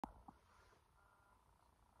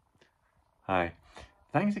Hi.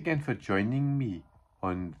 Thanks again for joining me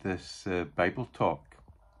on this Bible talk.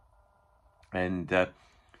 And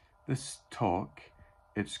this talk,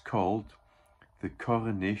 it's called The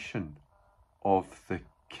Coronation of the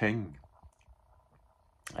King.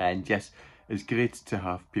 And yes, it's great to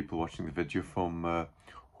have people watching the video from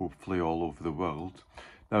hopefully all over the world.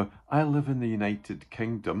 Now, I live in the United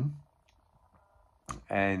Kingdom,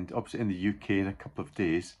 and obviously in the UK in a couple of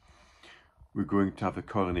days, we're going to have a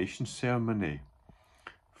coronation ceremony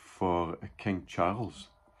for King Charles.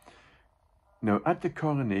 Now, at the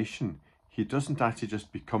coronation, he doesn't actually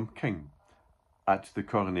just become king at the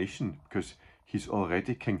coronation because he's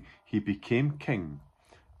already king. He became king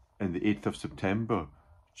on the 8th of September,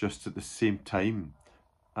 just at the same time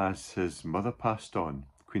as his mother passed on,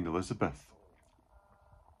 Queen Elizabeth.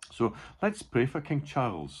 So let's pray for King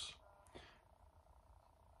Charles,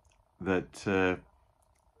 that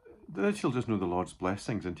he'll just know the Lord's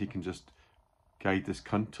blessings and he can just guide this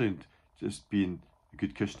country and just be a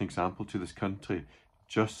good Christian example to this country,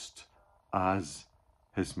 just as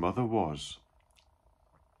his mother was.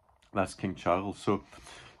 That's King Charles. So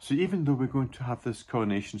even though we're going to have this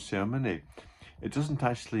coronation ceremony, it doesn't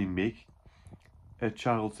actually make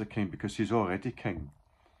Charles the king because he's already king.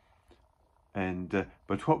 And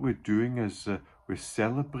but what we're doing is we're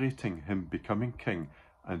celebrating him becoming king,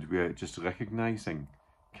 and we're just recognizing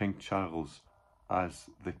King Charles as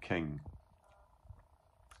the king.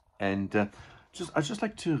 And I'd just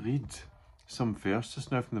like to read some verses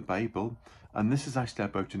now from the Bible, and this is actually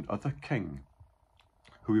about another king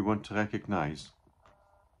who we want to recognize.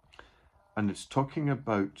 And it's talking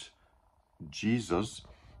about Jesus,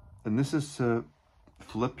 and this is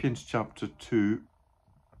Philippians chapter 2,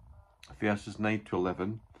 verses 9 to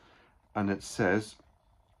 11, and it says,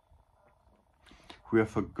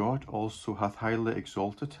 "Wherefore God also hath highly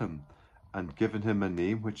exalted him, and given him a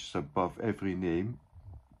name which is above every name,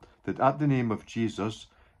 that at the name of Jesus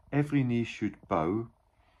every knee should bow,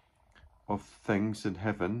 of things in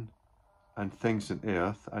heaven, and things in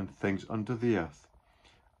earth, and things under the earth,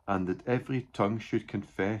 and that every tongue should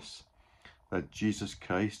confess that Jesus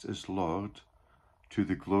Christ is Lord, to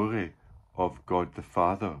the glory of God the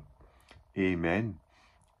Father. Amen."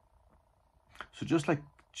 So just like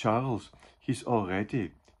Charles, he's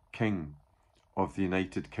already king of the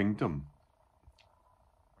United Kingdom,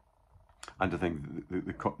 and I think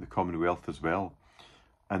the Commonwealth as well.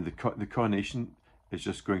 And the coronation is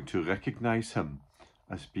just going to recognize him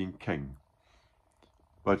as being king.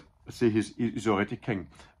 But say he's already king.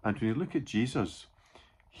 And when you look at Jesus,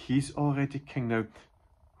 he's already king. Now,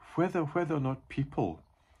 whether or not people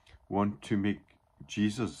want to make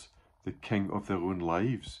Jesus the king of their own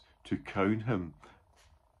lives, to crown him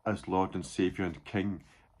as Lord and Saviour and King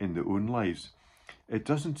in their own lives, it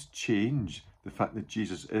doesn't change the fact that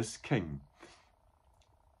Jesus is king.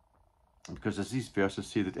 Because as these verses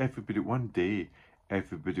say, that one day,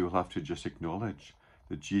 everybody will have to just acknowledge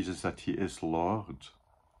that Jesus, that he is Lord.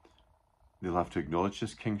 They'll have to acknowledge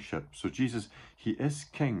his kingship. So Jesus, he is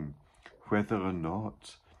king, whether or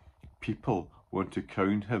not people want to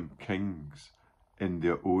crown him kings in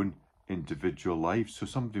their own individual lives. So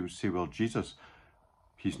somebody would say, well, Jesus,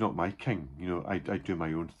 he's not my king. You know, I do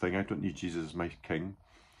my own thing. I don't need Jesus as my king.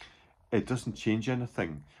 It doesn't change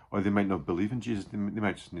anything. Or they might not believe in Jesus. They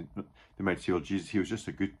might say, well, Jesus, he was just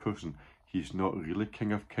a good person. He's not really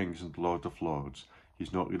King of Kings and Lord of Lords.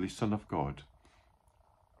 He's not really Son of God.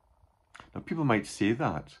 Now, people might say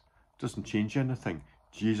that. It doesn't change anything.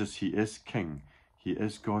 Jesus, he is King. He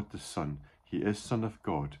is God the Son. He is Son of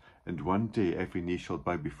God. And one day every knee shall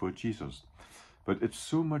bow before Jesus. But it's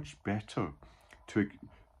so much better to,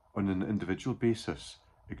 on an individual basis,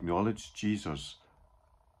 acknowledge Jesus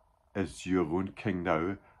as your own king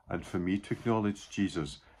now, and for me to acknowledge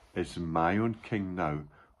Jesus as my own king now,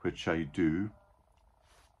 which I do.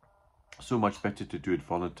 So much better to do it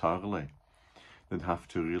voluntarily than have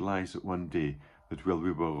to realize that one day that, well,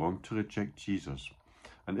 we were wrong to reject Jesus.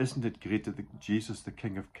 And isn't it great that Jesus, the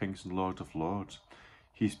King of Kings and Lord of Lords,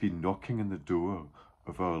 he's been knocking on the door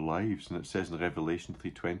of our lives. And it says in Revelation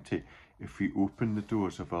 3:20, if we open the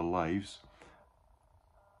doors of our lives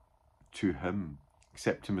to him,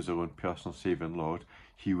 accept him as our own personal Saviour and Lord,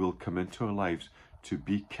 he will come into our lives to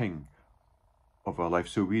be king of our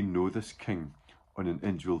lives. So we know this king on an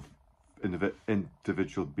individual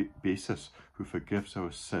basis, who forgives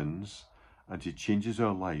our sins, and he changes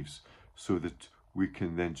our lives so that we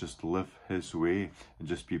can then just live his way and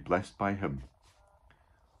just be blessed by him.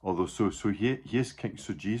 Although he is king.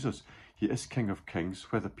 So Jesus, he is King of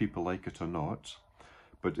Kings, whether people like it or not.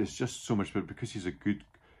 But it's just so much better because he's a good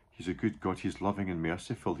God. He's loving and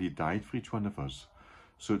merciful. He died for each one of us.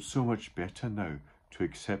 So it's so much better now to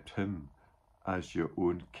accept him as your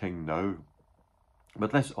own king now.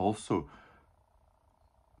 But let's also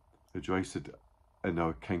rejoice in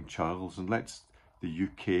our King Charles, and let's the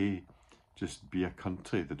UK just be a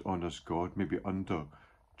country that honours God, maybe under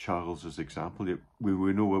Charles's example.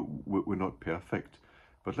 We know we're not perfect,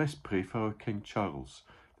 but let's pray for our King Charles,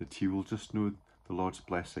 that he will just know the Lord's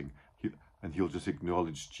blessing, and he'll just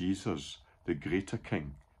acknowledge Jesus, the greater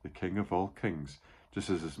King, the King of all kings, just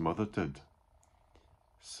as his mother did.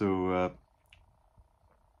 So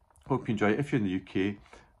hope you enjoy it. If you're in the UK,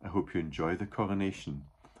 I hope you enjoy the coronation.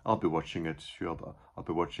 I'll be watching it, sure, but I'll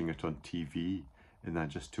be watching it on TV, and that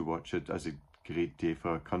just to watch it as a great day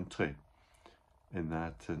for our country in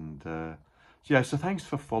that. And yeah, so thanks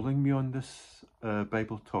for following me on this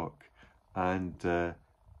Bible talk, and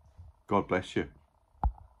God bless you.